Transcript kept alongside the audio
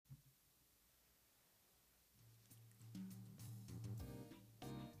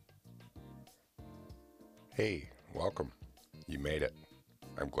Hey, welcome. You made it.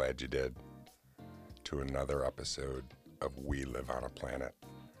 I'm glad you did. To another episode of We Live on a Planet.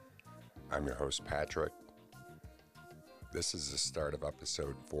 I'm your host, Patrick. This is the start of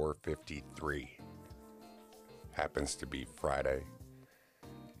episode 453. Happens to be Friday,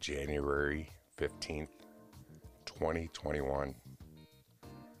 January 15th, 2021.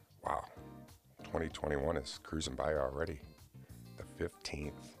 Wow, 2021 is cruising by already. The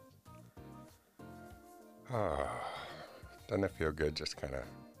 15th. Doesn't it feel good just kind of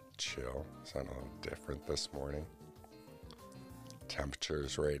chill? Something a little different this morning.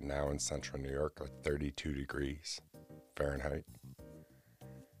 Temperatures right now in central New York are 32 degrees Fahrenheit.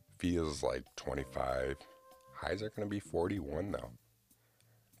 Feels like 25. Highs are going to be 41 though.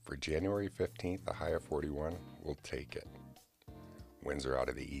 For January 15th, a high of 41, we'll take it. Winds are out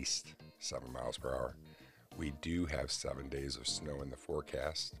of the east, 7 miles per hour. We do have 7 days of snow in the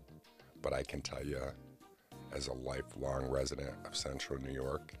forecast, but I can tell you, as a lifelong resident of central New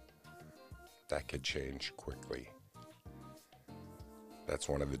York, that could change quickly. That's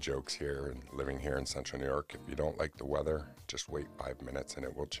one of the jokes here and living here in central New York. If you don't like the weather, just wait 5 minutes and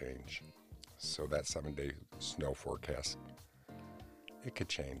it will change. So that 7-day snow forecast, it could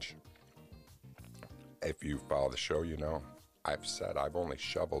change. If you follow the show, you know, I've said I've only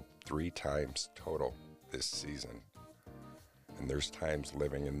shoveled 3 times total this season. And there's times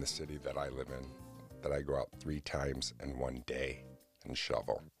living in the city that I live in that I go out 3 times in one day and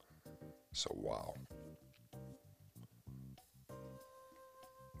shovel. So wow.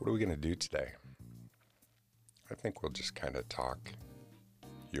 What are we going to do today? I think we'll just kind of talk,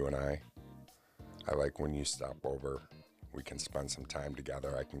 you and I. I like when you stop over. We can spend some time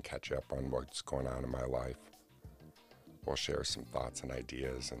together. I can catch up on what's going on in my life. We'll share some thoughts and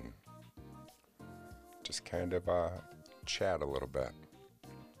ideas and just kind of chat a little bit.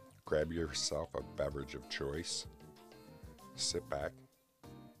 Grab yourself a beverage of choice. Sit back,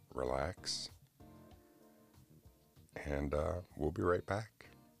 relax, and we'll be right back.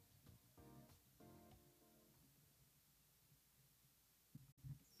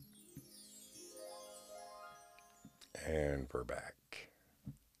 And we're back.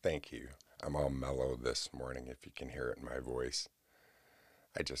 Thank you. I'm all mellow this morning, if you can hear it in my voice.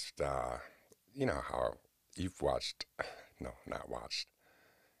 I just, you know how you've watched, no, not watched.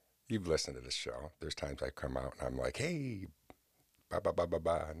 You've listened to this show. There's times I come out and I'm like, hey, ba ba ba ba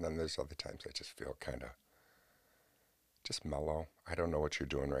ba. And then there's other times I just feel kind of just mellow. I don't know what you're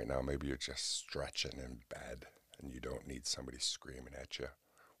doing right now. Maybe you're just stretching in bed and you don't need somebody screaming at you.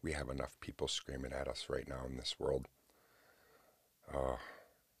 We have enough people screaming at us right now in this world. Oh,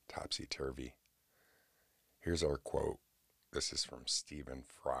 topsy-turvy. Here's our quote. This is from Stephen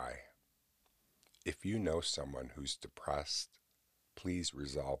Fry. If you know someone who's depressed, please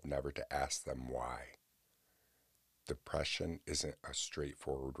resolve never to ask them why. Depression isn't a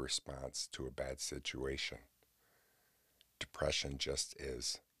straightforward response to a bad situation. Depression just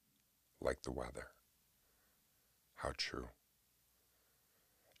is, like the weather. How true.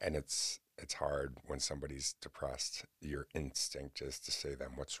 And it's hard when somebody's depressed. Your instinct is to say to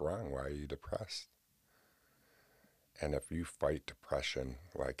them, what's wrong? Why are you depressed? And if you fight depression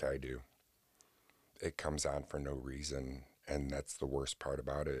like I do, it comes on for no reason. And that's the worst part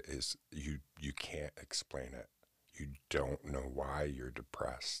about it is you can't explain it. You don't know why you're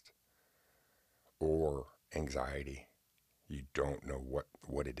depressed. Or anxiety. You don't know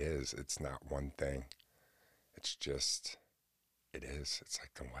what it is. It's not one thing. It's just, it is. It's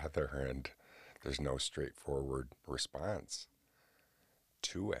like the weather, and there's no straightforward response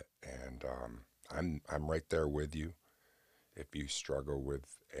to it. And I'm right there with you. If you struggle with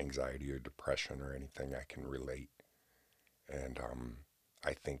anxiety or depression or anything, I can relate. And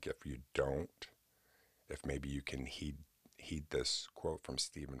I think if you don't, if maybe you can heed this quote from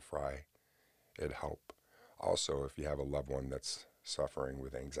Stephen Fry, it'd help. Also, if you have a loved one that's suffering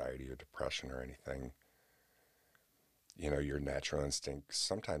with anxiety or depression or anything, you know, your natural instinct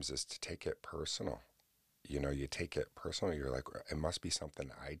sometimes is to take it personal. You know, you take it personal, you're like, it must be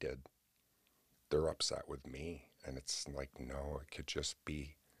something I did. They're upset with me. And it's like, no, it could just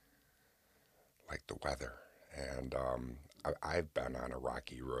be like the weather. And I've been on a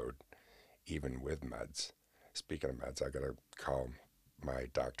rocky road, even with meds. Speaking of meds, I got to call my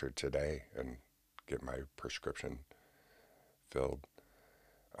doctor today and get my prescription filled.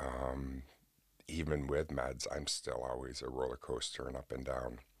 Even with meds, I'm still always a roller coaster and up and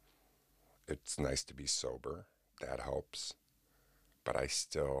down. It's nice to be sober. That helps. But I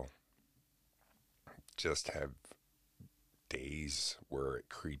still just have days where it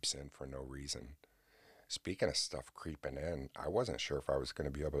creeps in for no reason. Speaking of stuff creeping in, I wasn't sure if I was going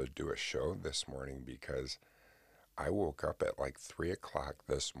to be able to do a show this morning because I woke up at like 3 o'clock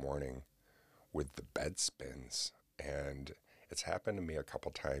this morning with the bed spins. And it's happened to me a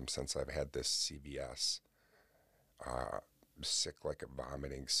couple times since I've had this CVS, uh, sick like a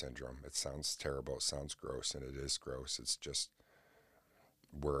vomiting syndrome. It sounds terrible, it sounds gross, and it is gross. It's just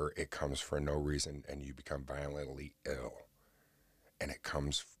where it comes for no reason and you become violently ill. And it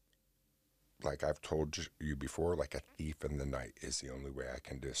comes, like I've told you before, like a thief in the night is the only way I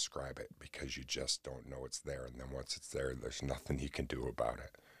can describe it, because you just don't know it's there. And then once it's there, there's nothing you can do about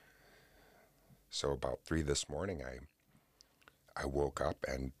it. So about 3 this morning, I woke up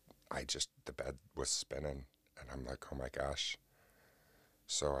and the bed was spinning, and I'm like, oh my gosh.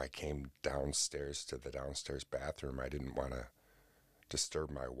 So I came downstairs to the downstairs bathroom. I didn't want to disturb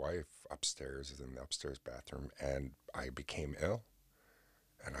my wife upstairs in the upstairs bathroom, and I became ill.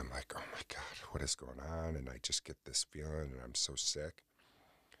 And I'm like, oh my God, what is going on? And I just get this feeling, and I'm so sick.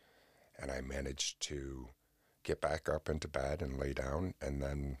 And I managed to get back up into bed and lay down. And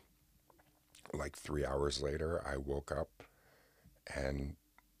then like 3 hours later, I woke up and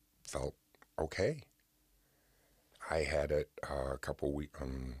felt okay. I had it about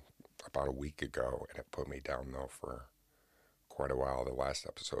a week ago, and it put me down though for quite a while. The last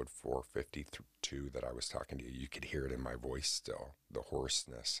episode, 452, that I was talking to you, you could hear it in my voice still, the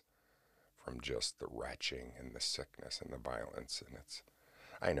hoarseness from just the retching and the sickness and the violence. And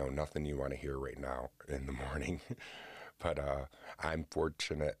I know nothing you want to hear right now in the morning, but I'm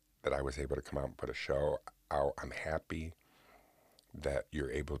fortunate that I was able to come out and put a show out. I'm happy that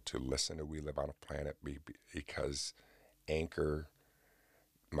you're able to listen to We Live on a Planet because Anchor,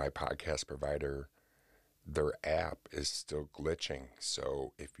 my podcast provider, their app is still glitching.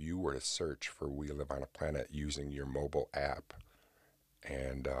 So if you were to search for We Live on a Planet using your mobile app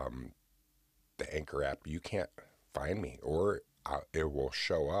and the Anchor app, you can't find me, or it will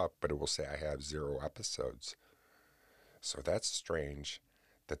show up, but it will say I have 0 episodes. So that's strange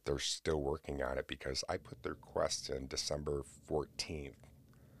that they're still working on it, because I put the request in December 14th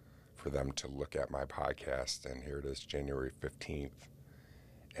for them to look at my podcast, and here it is, January 15th,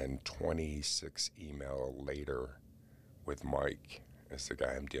 and 26 email later with Mike, is the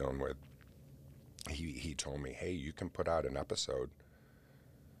guy I'm dealing with. He told me, hey, you can put out an episode.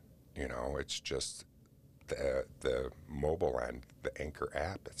 You know, it's just the mobile end, the Anchor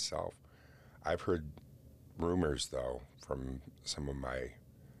app itself. I've heard rumors, though, from some of my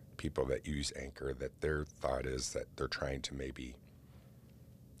people that use Anchor that their thought is that they're trying to maybe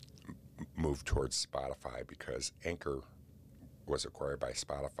move towards Spotify, because Anchor was acquired by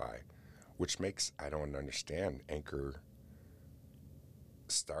Spotify, which makes, I don't understand. Anchor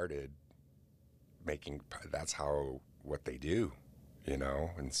started that's what they do, you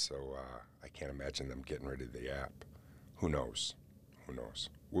know? And so I can't imagine them getting rid of the app. Who knows? Who knows?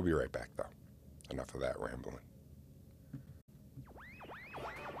 We'll be right back, though. Enough of that rambling.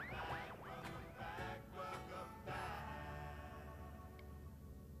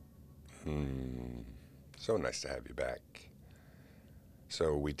 So nice to have you back.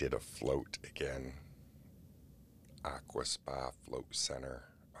 So we did a float again. Aqua Spa Float Center.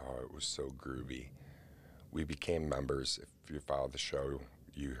 Oh, it was so groovy. We became members. If you follow the show,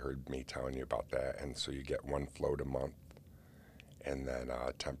 you heard me telling you about that. And so you get 1 float a month, and then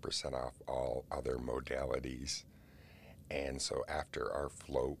 10% off all other modalities. And so after our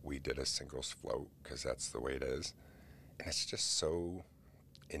float, we did a singles float, because that's the way it is. And it's just so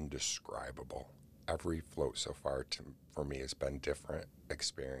indescribable. Every float so far for me has been different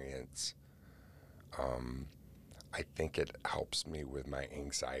experience. I think it helps me with my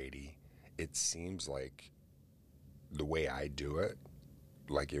anxiety. It seems like the way I do it,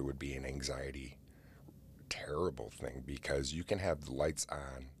 like it would be an anxiety terrible thing, because you can have the lights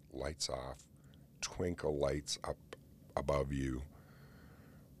on, lights off, twinkle lights up above you,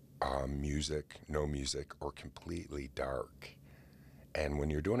 music, no music, or completely dark. And when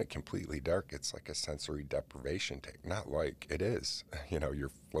you're doing it completely dark, it's like a sensory deprivation not like, it is. You know,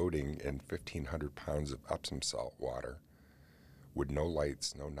 you're floating in 1,500 pounds of Epsom salt water with no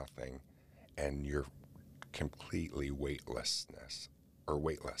lights, no nothing, and you're completely weightless.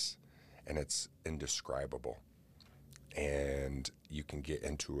 And it's indescribable. And you can get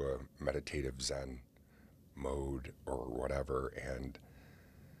into a meditative Zen mode or whatever, and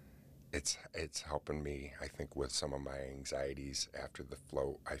it's helping me, I think, with some of my anxieties. After the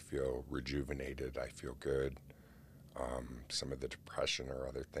float, I feel rejuvenated, I feel good. Some of the depression or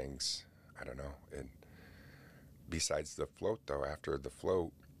other things, I don't know. And besides the float, though, after the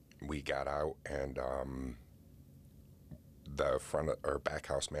float, we got out, and the back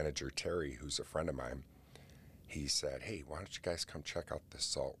house manager, Terry, who's a friend of mine, he said, hey, why don't you guys come check out the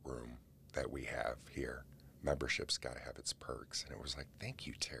salt room that we have here? Membership's got to have its perks. And it was like, thank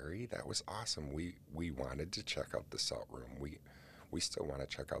you, Terry. That was awesome. We wanted to check out the salt room. We still want to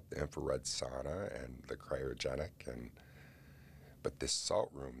check out the infrared sauna and the cryogenic. But this salt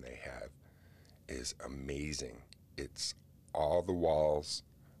room they have is amazing. It's all the walls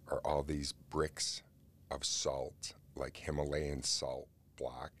are all these bricks of salt, like Himalayan salt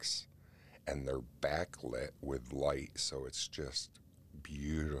blocks, and they're backlit with light, so it's just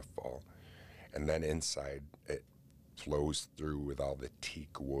beautiful. And then inside it flows through with all the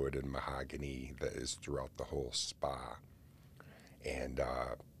teak wood and mahogany that is throughout the whole spa. And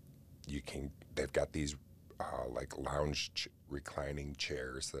they've got these like lounge reclining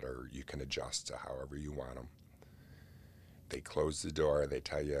chairs that you can adjust to however you want them. They close the door. They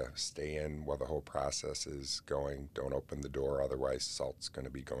tell you, stay in while the whole process is going. Don't open the door, otherwise salt's going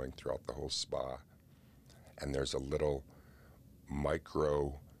to be going throughout the whole spa. And there's a little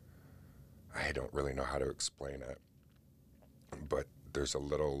micro, I don't really know how to explain it, but there's a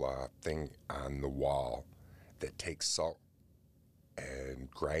little thing on the wall that takes salt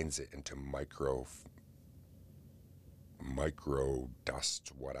and grinds it into micro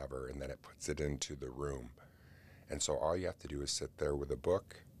dust, whatever, and then it puts it into the room. And so all you have to do is sit there with a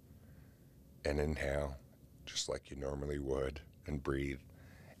book and inhale, just like you normally would, and breathe.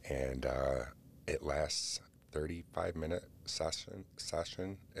 And it lasts 35-minute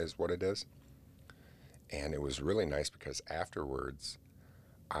session is what it is. And it was really nice because afterwards,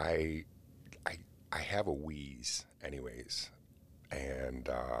 I have a wheeze anyways. And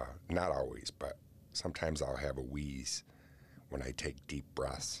not always, but sometimes I'll have a wheeze when I take deep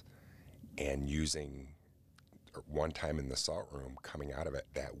breaths. And one time in the salt room, coming out of it,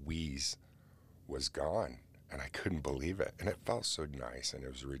 that wheeze was gone, and I couldn't believe it. And it felt so nice, and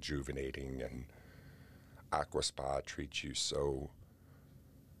it was rejuvenating. And Aqua Spa treats you so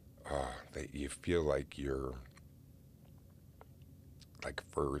that you feel like you're like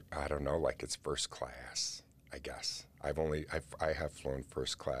like it's first class. I guess I have flown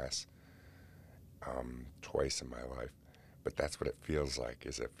first class twice in my life, but that's what it feels like.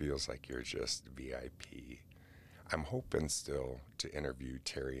 It feels like you're just VIP. I'm hoping still to interview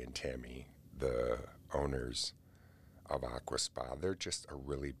Terry and Tammy, the owners of Aqua Spa. They're just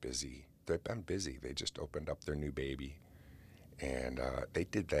they've been busy. They just opened up their new baby, and they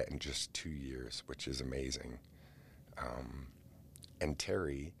did that in just 2 years, which is amazing. And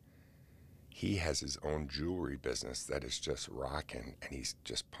Terry, he has his own jewelry business that is just rocking, and he's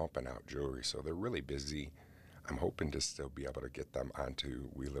just pumping out jewelry. So they're really busy. I'm hoping to still be able to get them onto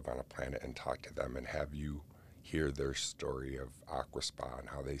We Live on a Planet and talk to them and have you hear their story of Aqua Spa and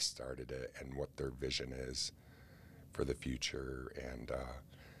how they started it and what their vision is for the future. And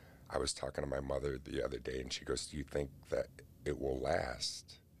I was talking to my mother the other day, and she goes, do you think that it will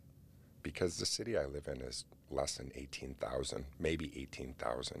last? Because the city I live in is less than 18,000, maybe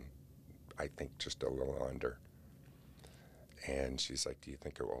 18,000. I think just a little under. And she's like, do you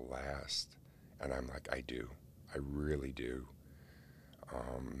think it will last? And I'm like, I do. I really do.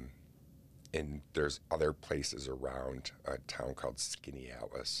 And there's other places around a town called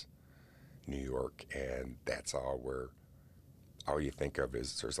Skaneateles, New York, and that's all you think of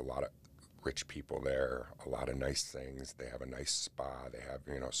is there's a lot of rich people there, a lot of nice things. They have a nice spa. They have,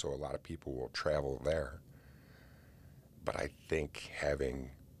 so a lot of people will travel there. But I think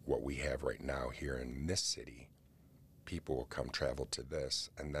having what we have right now here in this city, people will come travel to this,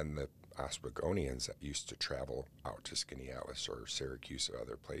 and then the Oswegonians that used to travel out to Skaneateles or Syracuse or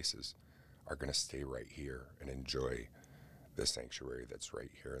other places are going to stay right here and enjoy the sanctuary that's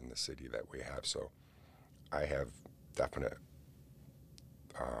right here in the city that we have. So I have definite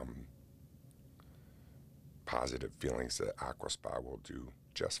positive feelings that Aqua Spa will do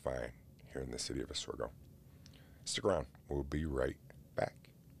just fine here in the city of Oswego. Stick around. We'll be right back.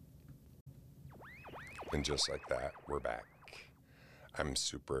 And just like that, we're back. I'm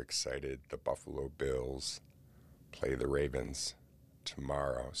super excited. The Buffalo Bills play the Ravens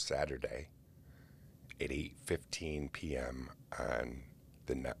tomorrow, Saturday, at 8:15 p.m. on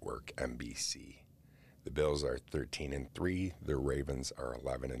the network NBC. The Bills are 13-3. The Ravens are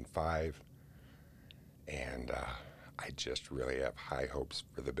 11-5. And I just really have high hopes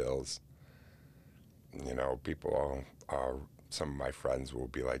for the Bills. People, some of my friends will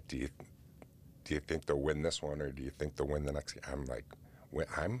be like, do you think they'll win this one, or do you think they'll win the next game? I'm like,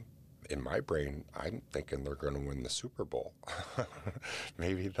 in my brain, I'm thinking they're going to win the Super Bowl.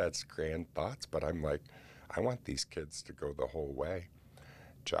 Maybe that's grand thoughts, but I'm like, I want these kids to go the whole way.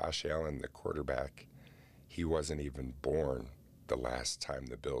 Josh Allen, the quarterback, he wasn't even born the last time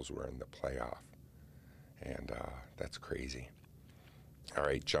the Bills were in the playoff. And that's crazy. All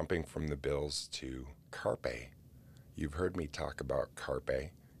right, jumping from the Bills to Carpe. You've heard me talk about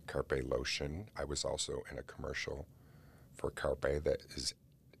Carpe, Carpe lotion. I was also in a commercial for Carpe that is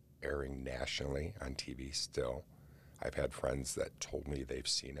airing nationally on TV still. I've had friends that told me they've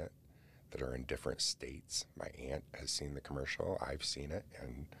seen it that are in different states. My aunt has seen the commercial. I've seen it,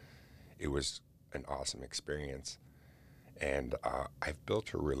 and it was an awesome experience. And I've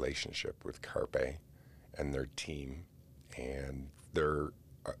built a relationship with Carpe and their team, and they're,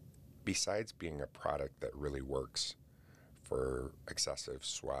 besides being a product that really works for excessive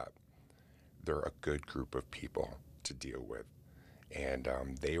sweat, they're a good group of people to deal with. And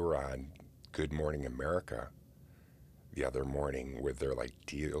they were on Good Morning America the other morning with their like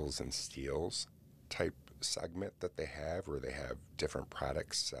deals and steals type segment that they have, where they have different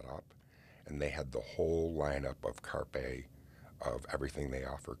products set up, and they had the whole lineup of Carpe, of everything they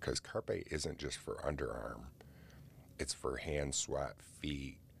offer, because Carpe isn't just for underarm, it's for hand, sweat,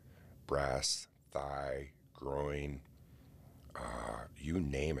 feet, breast, thigh, groin, you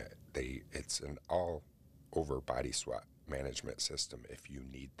name it. It's an all over body sweat management system if you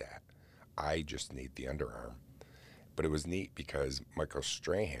need that. I just need the underarm. But it was neat because Michael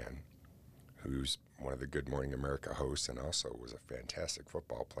Strahan, who's one of the Good Morning America hosts and also was a fantastic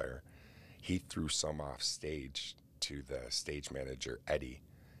football player, he threw some off stage to the stage manager, Eddie,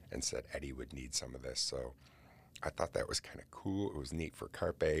 and said Eddie would need some of this. So I thought that was kind of cool. It was neat for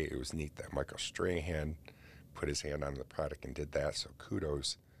Carpe. It was neat that Michael Strahan put his hand on the product and did that. So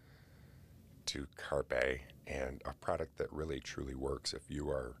kudos to Carpe, and a product that really truly works. If you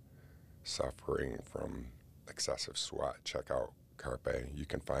are suffering from excessive sweat, check out Carpe. You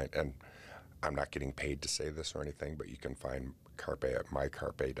can find, and I'm not getting paid to say this or anything, but you can find Carpe at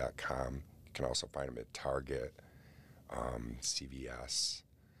mycarpe.com. You can also find them at Target, CVS,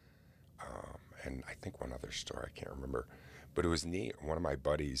 and I think one other store, I can't remember. But it was neat. One of my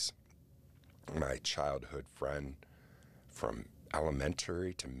buddies, my childhood friend from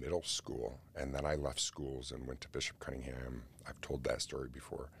elementary to middle school, and then I left schools and went to Bishop Cunningham. I've told that story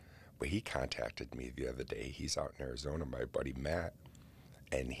before. But he contacted me the other day. He's out in Arizona, my buddy Matt,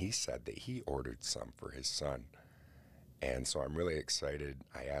 and he said that he ordered some for his son. And so I'm really excited.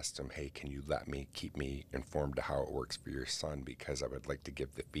 I asked him, hey, can you keep me informed of how it works for your son, because I would like to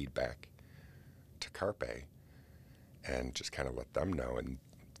give the feedback to Carpe and just kind of let them know. And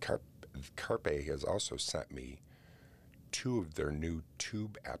Carpe has also sent me 2 of their new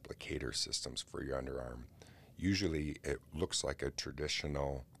tube applicator systems for your underarm. Usually it looks like a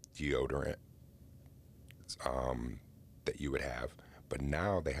traditional deodorant that you would have, but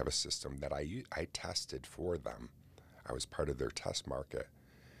now they have a system that I tested for them. I was part of their test market,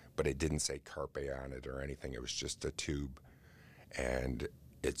 but it didn't say Carpe on it or anything. It was just a tube, and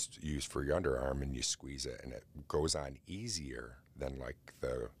it's used for your underarm, and you squeeze it, and it goes on easier than like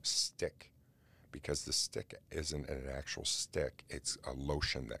the stick, because the stick isn't an actual stick. It's a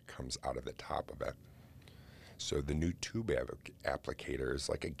lotion that comes out of the top of it. So the new tube applicator is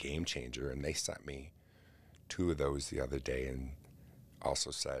like a game changer, and they sent me 2 of those the other day and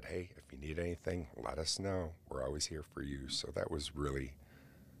also said, hey, if you need anything, let us know. We're always here for you. So that was really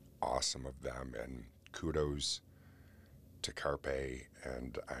awesome of them, and kudos to Carpe,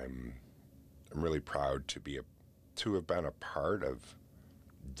 and I'm really proud to have been a part of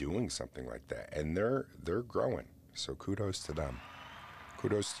doing something like that, and they're growing. So kudos to them.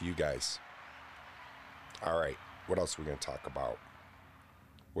 Kudos to you guys. All right, what else are we going to talk about?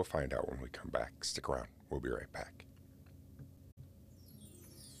 We'll find out when we come back. Stick around. We'll be right back.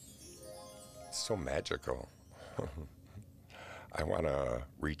 It's so magical. I want to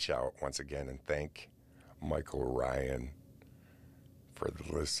reach out once again and thank Michael Ryan for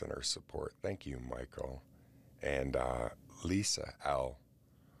the listener support. Thank you, Michael. And Lisa L.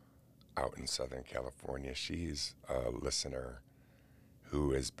 out in Southern California. She's a listener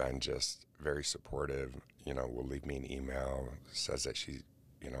who has been just very supportive. Will leave me an email, says that she's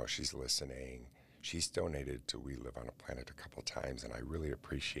listening. She's donated to We Live on a Planet a couple times, and I really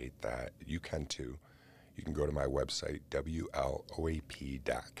appreciate that. You can too. You can go to my website, WLOAP.com.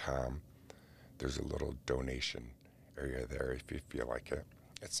 There's a little donation area there if you feel like it.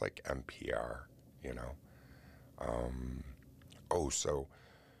 It's like NPR, so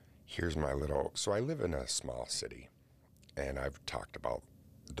here's so I live in a small city, and I've talked about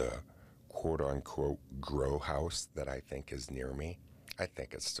the quote-unquote grow house that I think is near me. I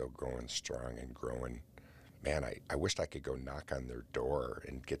think it's still going strong and growing. Man, I wished I could go knock on their door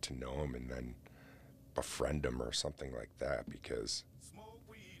and get to know them and then befriend them or something like that, because smoke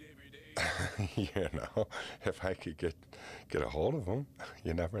weed every day. If I could get a hold of them,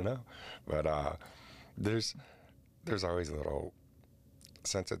 you never know. But There's there's always a little,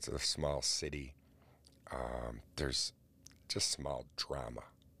 since it's a small city, there's just small drama.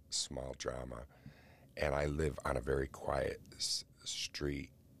 And I live on a very quiet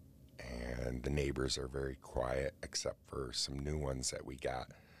street, and the neighbors are very quiet, except for some new ones that we got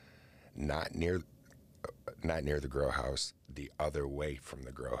not near not near the grow house, the other way from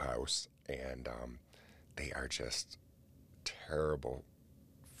the grow house, and they are just terrible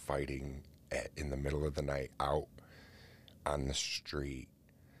fighting in the middle of the night out on the street.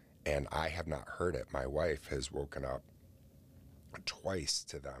 And I have not heard it. My wife has woken up twice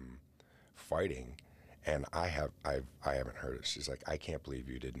to them fighting, and I haven't heard it. She's like, I can't believe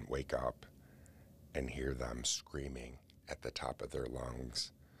you didn't wake up and hear them screaming at the top of their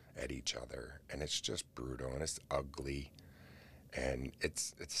lungs at each other. And it's just brutal, and it's ugly, and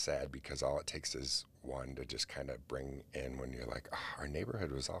it's sad, because all it takes is one to just kind of bring in, when you're like, oh, our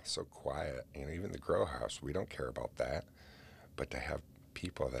neighborhood was all so quiet, even the grow house, we don't care about that. But to have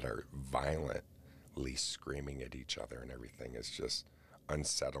people that are violently screaming at each other and everything is just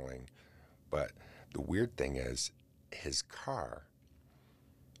unsettling. But the weird thing is, his car,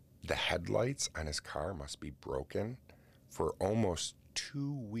 the headlights on his car must be broken for almost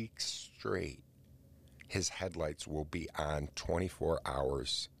 2 weeks straight. His headlights will be on 24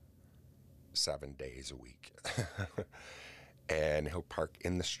 hours, 7 days a week. And he'll park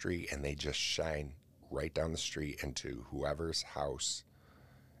in the street, and they just shine right down the street into whoever's house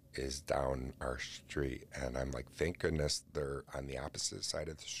is down our street. And I'm like, thank goodness they're on the opposite side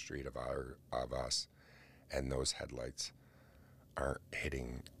of the street of us, and those headlights aren't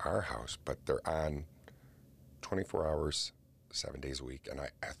hitting our house, but they're on 24 hours, 7 days a week. And I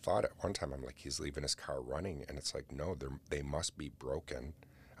thought at one time, I'm like, he's leaving his car running, and it's like, no, they must be broken.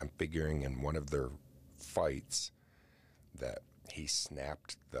 I'm figuring in one of their fights that he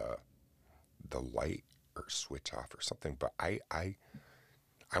snapped the light or switch off or something. But I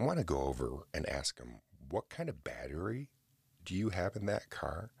want to go over and ask him, what kind of battery do you have in that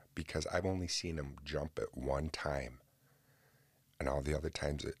car? Because I've only seen him jump at one time, and all the other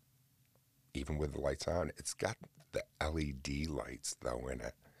times, even with the lights on, it's got the LED lights though in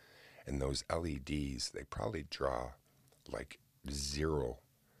it, and those LEDs, they probably draw like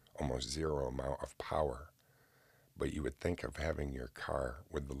almost zero amount of power. But you would think of having your car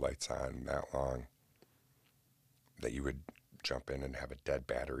with the lights on that long, that you would jump in and have a dead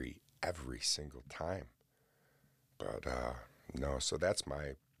battery every single time. But no, so that's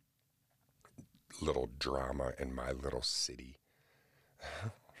my little drama in my little city.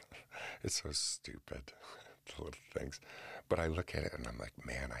 It's so stupid, the little things. But I look at it and I'm like,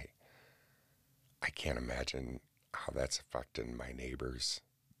 man, I can't imagine how that's affecting my neighbors,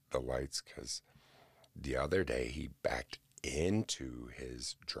 the lights, because the other day he backed into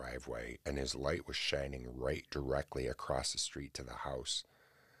his driveway and his light was shining right directly across the street to the house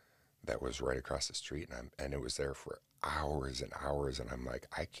that was right across the street, and it was there for hours and hours. And I'm like,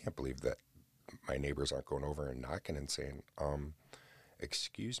 I can't believe that my neighbors aren't going over and knocking and saying,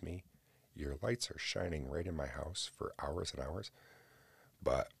 excuse me, your lights are shining right in my house for hours and hours.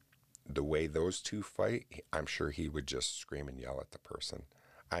 But the way those two fight, I'm sure he would just scream and yell at the person.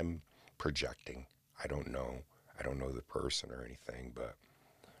 I'm projecting. I don't know the person or anything, but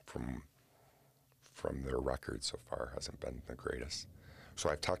from their record so far hasn't been the greatest. So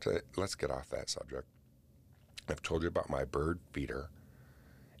let's get off that subject. I've told you about my bird feeder,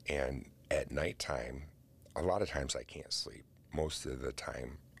 and at nighttime, a lot of times I can't sleep. Most of the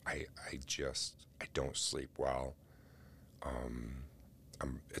time, I don't sleep well.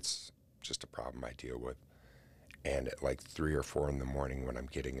 It's just a problem I deal with. And at like 3 or 4 in the morning when I'm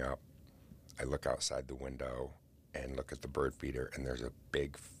getting up, I look outside the window and look at the bird feeder, and there's a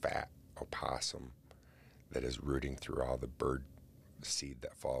big fat opossum that is rooting through all the bird seed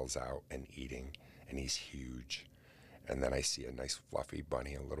that falls out and eating, and he's huge. And then I see a nice fluffy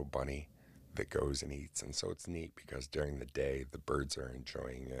bunny, a little bunny that goes and eats. And so it's neat because during the day the birds are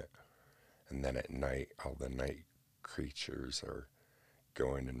enjoying it, and then at night all the night creatures are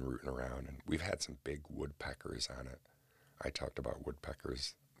going and rooting around. And we've had some big woodpeckers on it. I talked about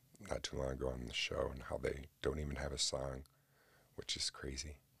woodpeckers not too long ago on the show and how they don't even have a song, which is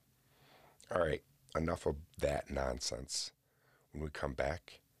crazy. All right, enough of that nonsense. When we come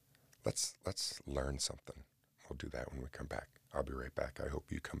back, let's learn something. We'll do that when we come back. I'll be right back. I hope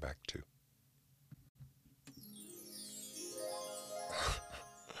you come back too.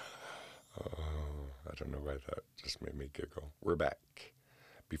 Oh, I don't know why that just made me giggle. We're back.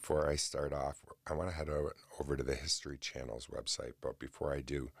 Before I start off, I want to head over to the History Channel's website. But before I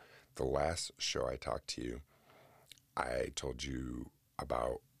do, the last show I talked to you, I told you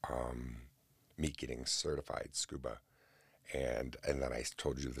about me getting certified scuba. And then I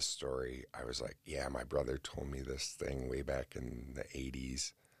told you the story. I was like, yeah, my brother told me this thing way back in the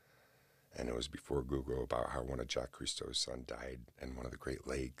 80s. And it was before Google, about how one of Jacques Cousteau's son died in one of the Great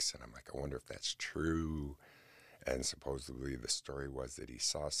Lakes. And I'm like, I wonder if that's true. And supposedly the story was that he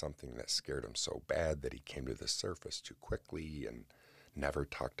saw something that scared him so bad that he came to the surface too quickly and never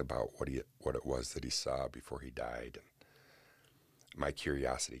talked about what it was that he saw before he died. And my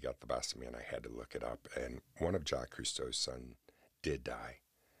curiosity got the best of me, and I had to look it up. And one of Jacques Cousteau's son did die.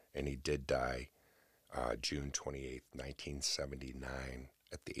 And he did die June 28th, 1979,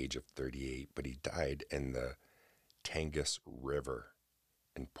 at the age of 38. But he died in the Tagus River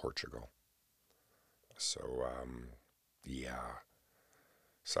in Portugal. So, yeah.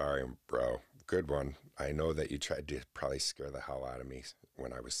 Sorry, bro. Good one. I know that you tried to probably scare the hell out of me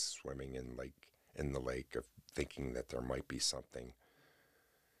when I was swimming in the lake, of thinking that there might be something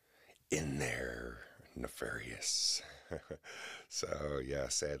in there nefarious. So, yeah,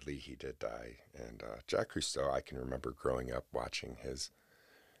 sadly he did die. And Jacques Cousteau, I can remember growing up watching his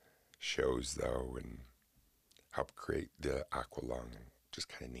shows, though, and helped create the Aqualung. Just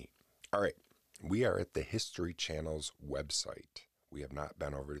kind of neat. All right. We are at the History Channel's website. We have not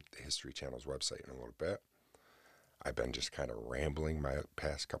been over to the History Channel's website in a little bit. I've been just kind of rambling my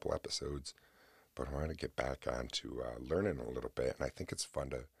past couple episodes, but I want to get back on to learning a little bit, and I think it's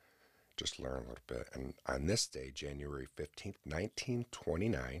fun to just learn a little bit. And on this day, January 15th,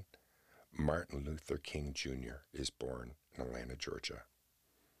 1929, Martin Luther King Jr. is born in Atlanta, Georgia,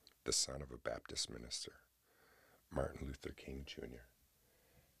 the son of a Baptist minister. Martin Luther King Jr.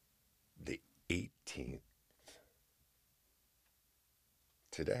 The 18th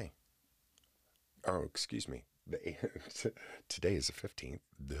today. Oh, excuse me. Today is the 15th.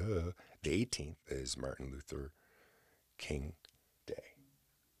 The 18th is Martin Luther King Day.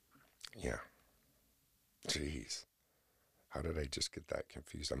 Yeah. Jeez. How did I just get that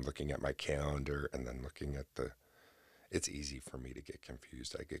confused? I'm looking at my calendar and then looking at it's easy for me to get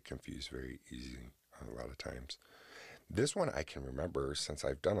confused. I get confused very easy a lot of times. This one I can remember since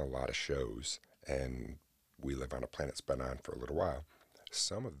I've done a lot of shows, and We Live on a Planet's been on for a little while.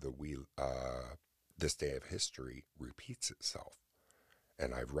 Some of this day of history repeats itself,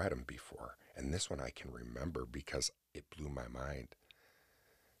 and I've read them before. And this one I can remember because it blew my mind.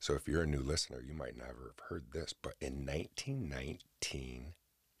 So if you're a new listener, you might never have heard this, but in 1919,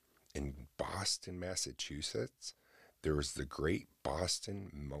 in Boston, Massachusetts, there was the Great Boston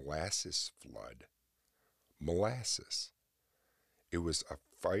Molasses Flood. Molasses. It was a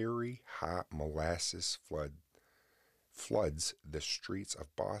fiery, hot molasses floods the streets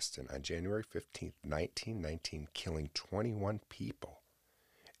of Boston on January 15th, 1919, killing 21 people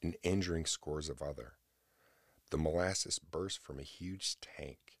and injuring scores of others. The molasses burst from a huge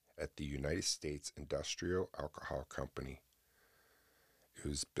tank at the United States Industrial Alcohol Company. It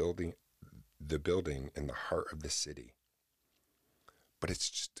was the building in the heart of the city. But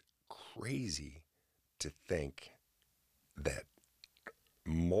it's just crazy to think that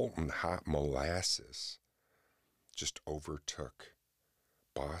molten hot molasses just overtook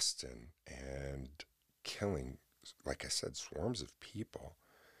Boston and killing, like I said, swarms of people.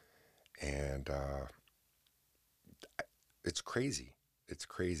 And it's crazy. It's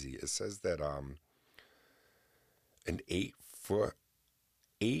crazy. It says that an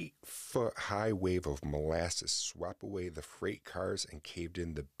 8-foot high wave of molasses swept away the freight cars and caved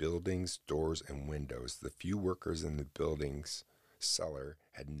in the buildings, doors, and windows. The few workers in the building's cellar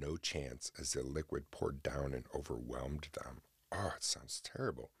had no chance as the liquid poured down and overwhelmed them. Oh, it sounds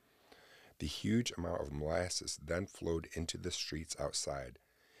terrible. The huge amount of molasses then flowed into the streets outside.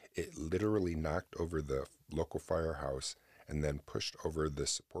 It literally knocked over the local firehouse and then pushed over the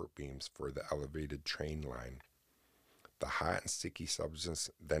support beams for the elevated train line. The hot and sticky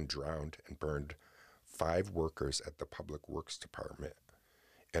substance then drowned and burned 5 workers at the Public Works Department.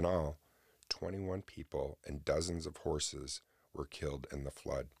 In all, 21 people and dozens of horses were killed in the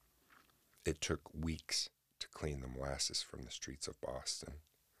flood. It took weeks to clean the molasses from the streets of Boston.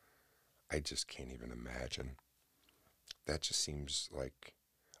 I just can't even imagine. That just seems like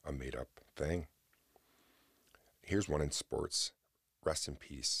a made-up thing. Here's one in sports. Rest in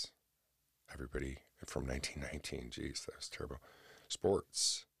peace, everybody from 1919. Jeez, that was terrible.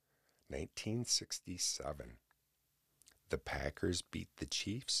 Sports. 1967. The Packers beat the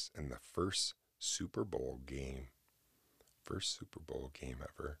Chiefs in the first Super Bowl game. First Super Bowl game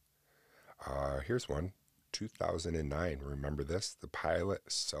ever. Here's one. 2009. Remember this? The pilot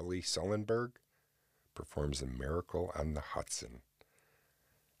Sully Sullenberg performs a miracle on the Hudson.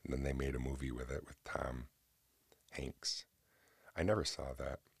 And then they made a movie with it with Tom Hanks. I never saw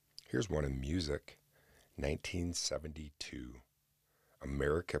that. Here's one in music. 1972.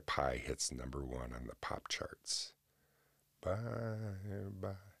 America Pie hits #1 on the pop charts. Bye,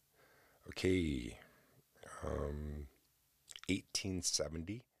 bye. Okay.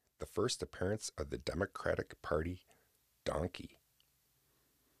 1870. The first appearance of the Democratic Party donkey.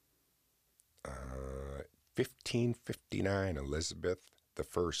 1559. Elizabeth I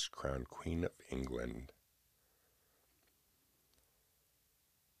crowned Queen of England.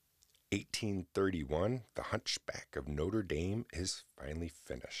 1831, The Hunchback of Notre Dame is finally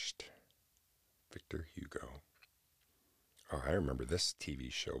finished. Victor Hugo. Oh, I remember this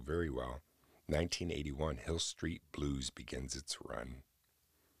TV show very well. 1981, Hill Street Blues begins its run.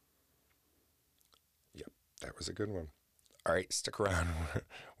 Yep, that was a good one. All right, stick around.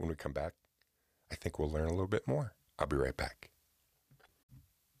 When we come back, I think we'll learn a little bit more. I'll be right back.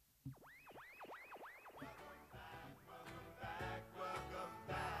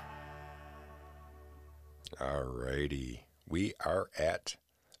 Alrighty, we are at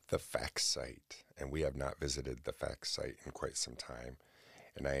the Facts Site, and we have not visited the Facts Site in quite some time,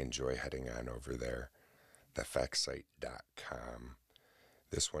 and I enjoy heading on over there, thefactsite.com.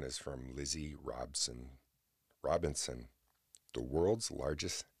 This one is from Lizzie Robinson, the world's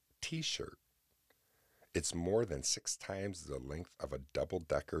largest t-shirt. It's more than 6 times the length of a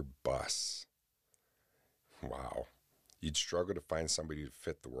double-decker bus. Wow. You'd struggle to find somebody to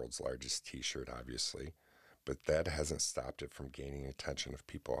fit the world's largest t-shirt, obviously, but that hasn't stopped it from gaining attention of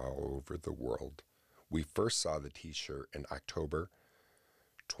people all over the world. We first saw the t-shirt in October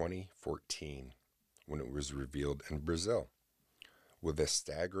 2014 when it was revealed in Brazil with a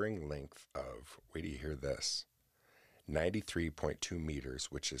staggering length of, wait till you hear this, 93.2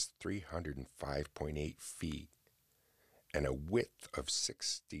 meters, which is 305.8 feet, and a width of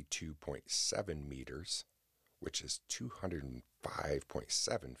 62.7 meters, which is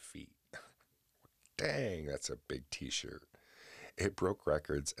 205.7 feet. Dang, that's a big t-shirt. It broke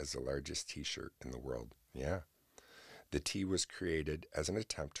records as the largest t-shirt in the world. Yeah. The tee was created as an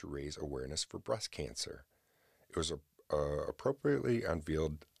attempt to raise awareness for breast cancer. It was appropriately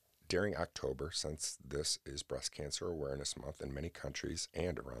unveiled during October, since this is Breast Cancer Awareness Month in many countries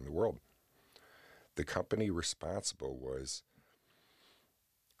and around the world. The company responsible was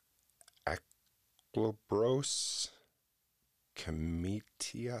Aclobros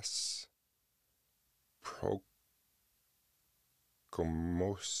Comitias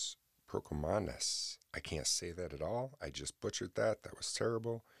Procomanes. I can't say that at all. I just butchered that. That was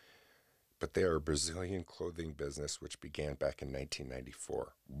terrible. But they are a Brazilian clothing business which began back in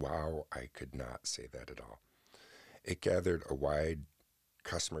 1994. Wow, I could not say that at all. It gathered a wide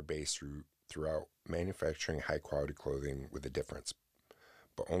customer base throughout manufacturing high-quality clothing with a difference.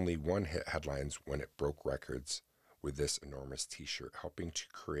 But only one hit headlines when it broke records with this enormous t-shirt. Helping to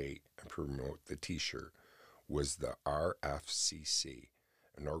create and promote the t-shirt was the RFCC,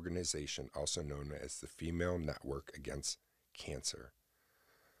 an organization also known as the Female Network Against Cancer.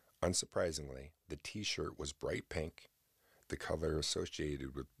 Unsurprisingly, the t-shirt was bright pink, the color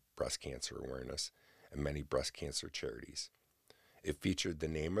associated with breast cancer awareness and many breast cancer charities. It featured the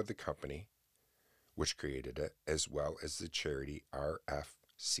name of the company which created it, as well as the charity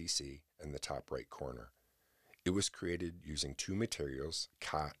RFCC in the top right corner. It was created using 2 materials,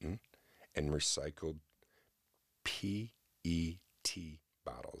 cotton and recycled PET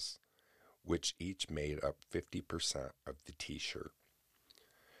bottles, which each made up 50% of the t-shirt.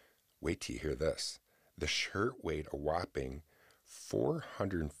 Wait till you hear this. The shirt weighed a whopping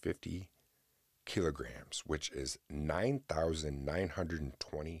 450 kilograms, which is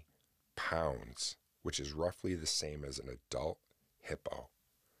 9,920 pounds, which is roughly the same as an adult hippo.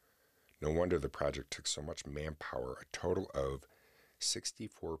 No wonder the project took so much manpower. A total of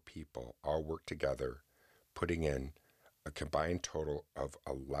 64 people all worked together, putting in a combined total of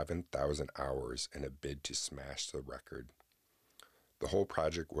 11,000 hours in a bid to smash the record. The whole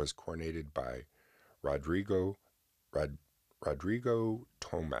project was coordinated by Rodrigo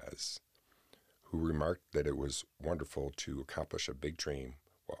Tomás, who remarked that it was wonderful to accomplish a big dream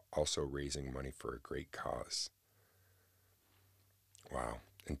while also raising money for a great cause. Wow.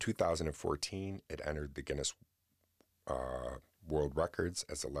 In 2014, it entered the Guinness World Records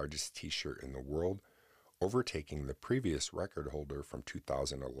as the largest t-shirt in the world, overtaking the previous record holder from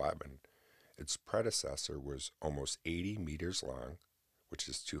 2011. Its predecessor was almost 80 meters long, which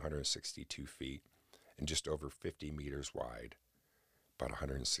is 262 feet, and just over 50 meters wide, about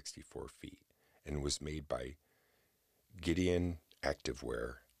 164 feet, and was made by Gideon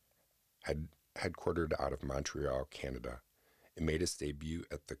Activewear, headquartered out of Montreal, Canada. It made its debut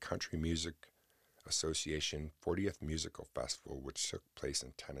at the Country Music Association 40th Musical Festival, which took place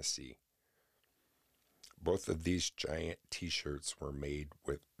in Tennessee. Both of these giant t-shirts were made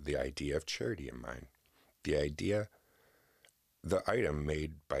with the idea of charity in mind. The item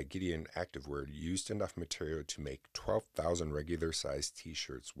made by Gideon Activewear used enough material to make 12,000 regular-sized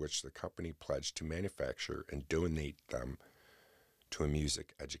t-shirts, which the company pledged to manufacture and donate them to a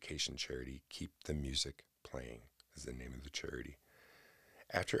music education charity. Keep the Music Playing is the name of the charity.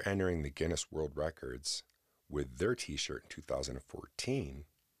 After entering the Guinness World Records with their t-shirt in 2014,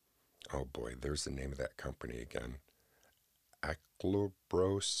 oh boy, there's the name of that company again,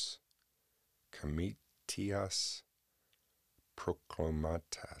 Aklobros Komiteas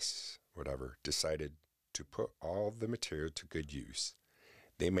Proklamatas, whatever, decided to put all the material to good use.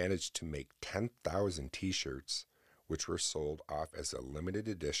 They managed to make 10,000 t-shirts, which were sold off as a limited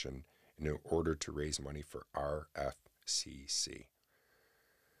edition in order to raise money for RFCC.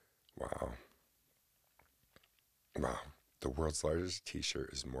 Wow. Wow. The world's largest t-shirt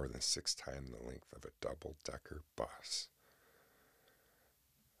is more than 6 times the length of a double-decker bus.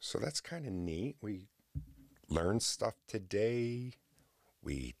 So that's kind of neat. We learned stuff today.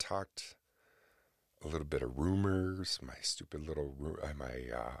 We talked a little bit of rumors. My stupid little what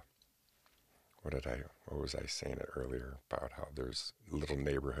was I saying it earlier about how there's little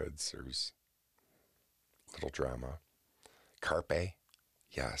neighborhoods, there's little drama. Carpe,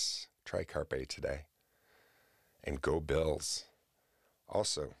 yes, try Carpe today. And go Bills.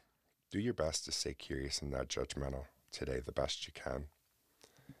 Also, do your best to stay curious and not judgmental today the best you can.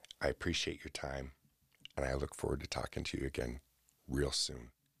 I appreciate your time, and I look forward to talking to you again real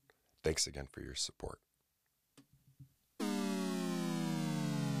soon. Thanks again for your support.